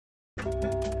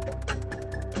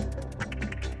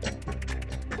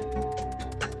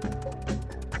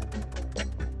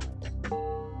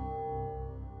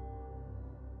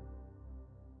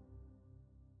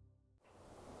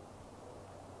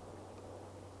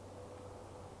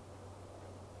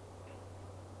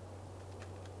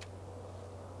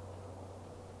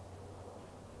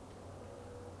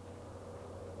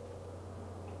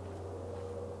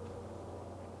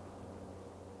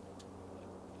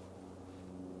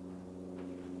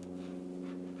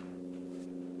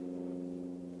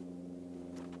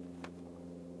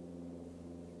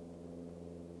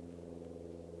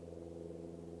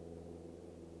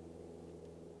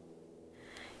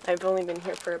I've only been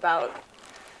here for about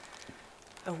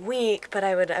a week, but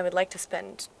I would like to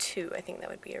spend 2. I think that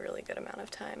would be a really good amount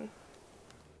of time.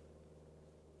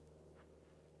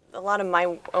 A lot of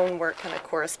my own work kind of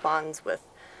corresponds with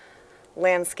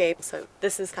landscape, so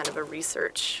this is kind of a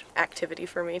research activity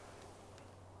for me.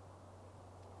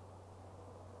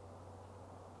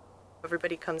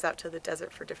 Everybody comes out to the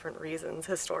desert for different reasons.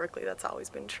 Historically, that's always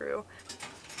been true.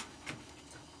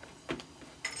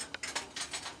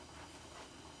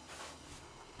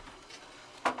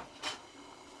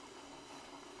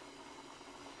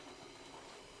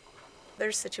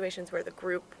 There's situations where the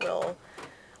group will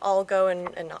all go and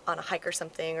on a hike or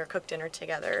something, or cook dinner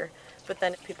together, but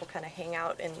then people kind of hang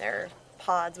out in their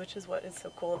pods, which is what is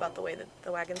so cool about the way that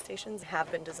the wagon stations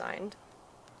have been designed.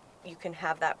 You can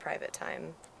have that private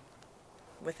time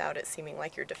without it seeming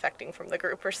like you're defecting from the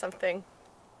group or something.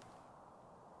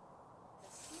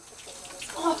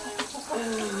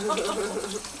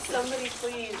 Somebody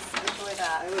please enjoy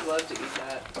that. I would love to eat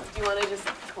that. Do you want to just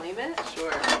claim it?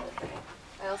 Sure. Okay.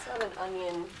 I also have an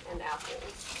onion and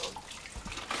apples. So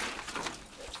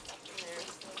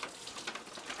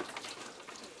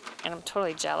And I'm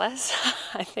totally jealous.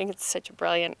 I think it's such a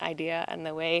brilliant idea, and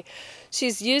the way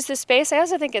she's used the space. I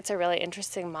also think it's a really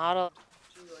interesting model.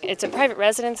 It's a private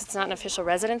residence. It's not an official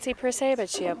residency per se, but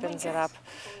she opens it up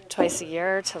twice a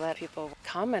year to let people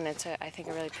come, and it's, I think,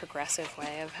 a really progressive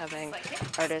way of having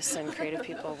artists and creative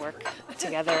people work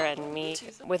together and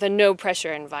meet with a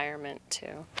no-pressure environment,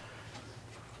 too.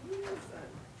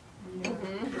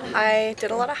 I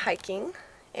did a lot of hiking,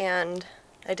 and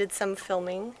I did some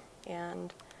filming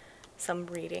and some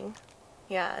reading.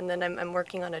 Yeah, and then I'm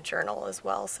working on a journal as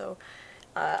well, so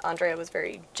Andrea was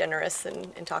very generous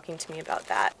in talking to me about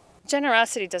that.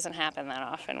 Generosity doesn't happen that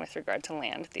often with regard to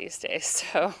land these days,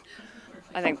 so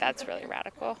I think that's really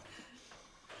radical.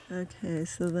 Okay,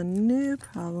 so the new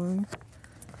problem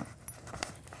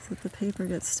is that the paper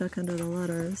gets stuck under the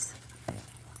letters.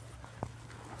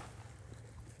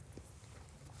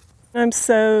 I'm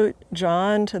so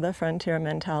drawn to the frontier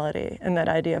mentality and that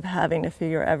idea of having to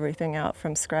figure everything out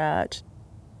from scratch.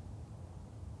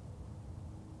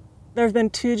 There have been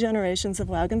 2 generations of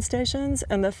wagon stations,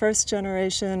 and the first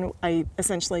generation I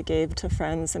essentially gave to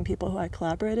friends and people who I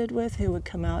collaborated with who would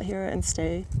come out here and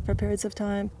stay for periods of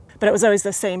time. But it was always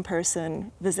the same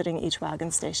person visiting each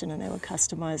wagon station, and they would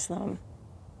customize them.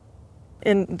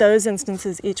 In those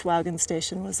instances, each wagon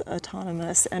station was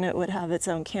autonomous, and it would have its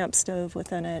own camp stove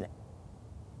within it.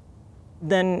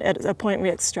 Then at a point we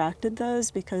extracted those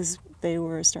because they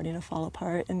were starting to fall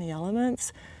apart in the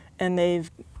elements, and they've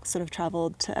sort of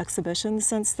traveled to exhibitions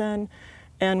since then.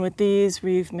 And with these,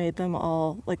 we've made them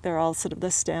all, like they're all sort of the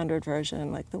standard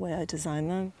version, like the way I designed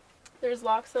them. There's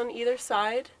locks on either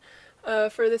side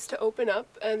for this to open up,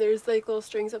 and there's like little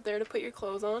strings up there to put your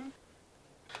clothes on.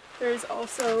 There's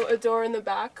also a door in the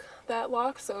back that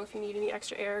locks, so if you need any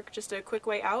extra air, just a quick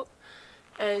way out.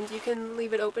 And you can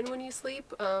leave it open when you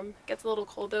sleep. It gets a little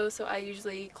cold though, so I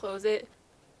usually close it.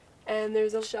 And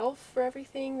there's a shelf for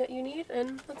everything that you need,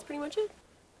 and that's pretty much it.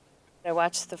 I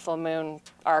watched the full moon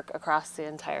arc across the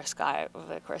entire sky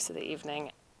over the course of the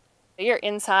evening. You're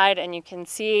inside and you can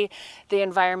see the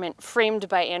environment framed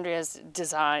by Andrea's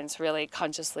designs really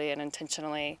consciously and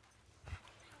intentionally.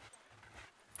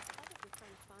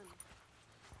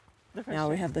 Now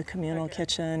we have the communal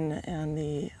kitchen and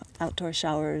the outdoor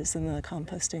showers and the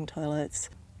composting toilets.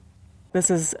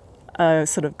 This is a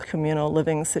sort of communal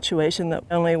living situation that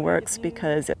only works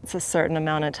because it's a certain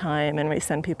amount of time, and we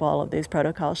send people all of these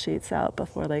protocol sheets out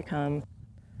before they come.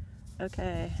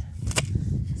 Okay,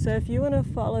 so if you want to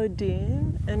follow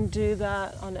Dean and do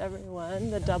that on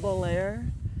everyone, the double layer,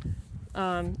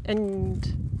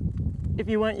 and if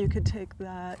you want, you could take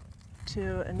that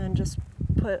too, and then just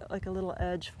put like a little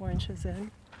edge 4 inches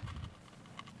in.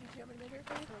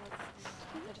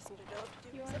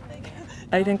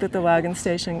 I think that the Wagon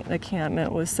Station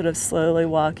Encampment was sort of slowly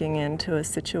walking into a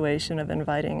situation of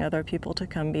inviting other people to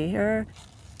come be here.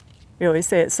 We always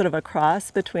say it's sort of a cross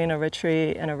between a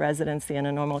retreat and a residency and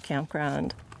a normal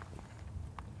campground.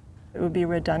 It would be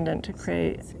redundant to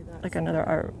create like another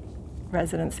art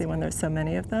residency when there's so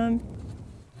many of them.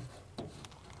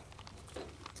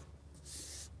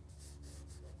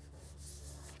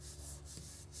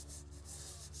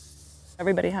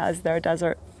 Everybody has their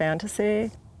desert fantasy.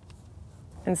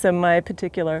 And so my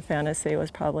particular fantasy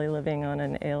was probably living on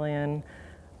an alien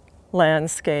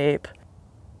landscape.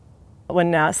 When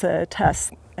NASA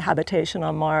tests habitation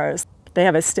on Mars, they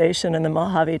have a station in the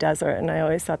Mojave Desert, and I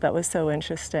always thought that was so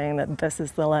interesting that this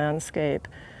is the landscape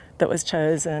that was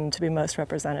chosen to be most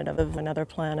representative of another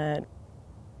planet.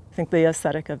 I think the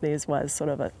aesthetic of these was sort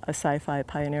of a sci-fi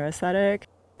pioneer aesthetic.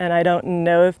 And I don't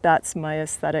know if that's my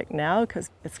aesthetic now because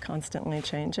it's constantly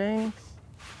changing.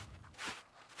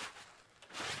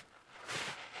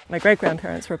 My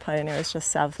great-grandparents were pioneers just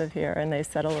south of here, and they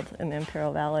settled in the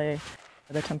Imperial Valley.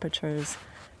 The temperatures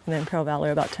in the Imperial Valley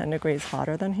are about 10 degrees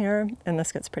hotter than here, and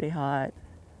this gets pretty hot.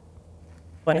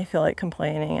 When I feel like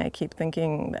complaining, I keep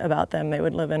thinking about them. They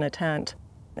would live in a tent,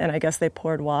 and I guess they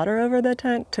poured water over the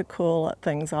tent to cool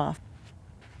things off.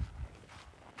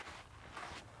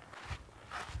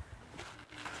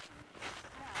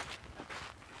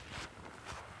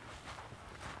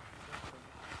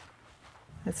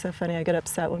 It's so funny, I get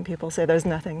upset when people say there's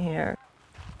nothing here.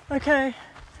 Okay.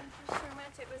 Thank you so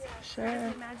much. It was Sure.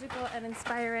 really magical and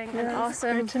inspiring and Yes,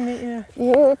 awesome. great to meet you.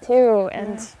 You too.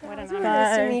 And what an honor.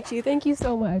 Nice to Bye. meet you. Thank you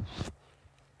so much.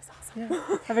 Yeah.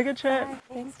 Have a good trip.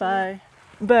 Thanks. Bye.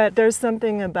 But there's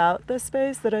something about this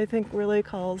space that I think really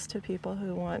calls to people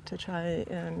who want to try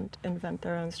and invent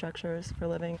their own structures for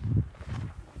living.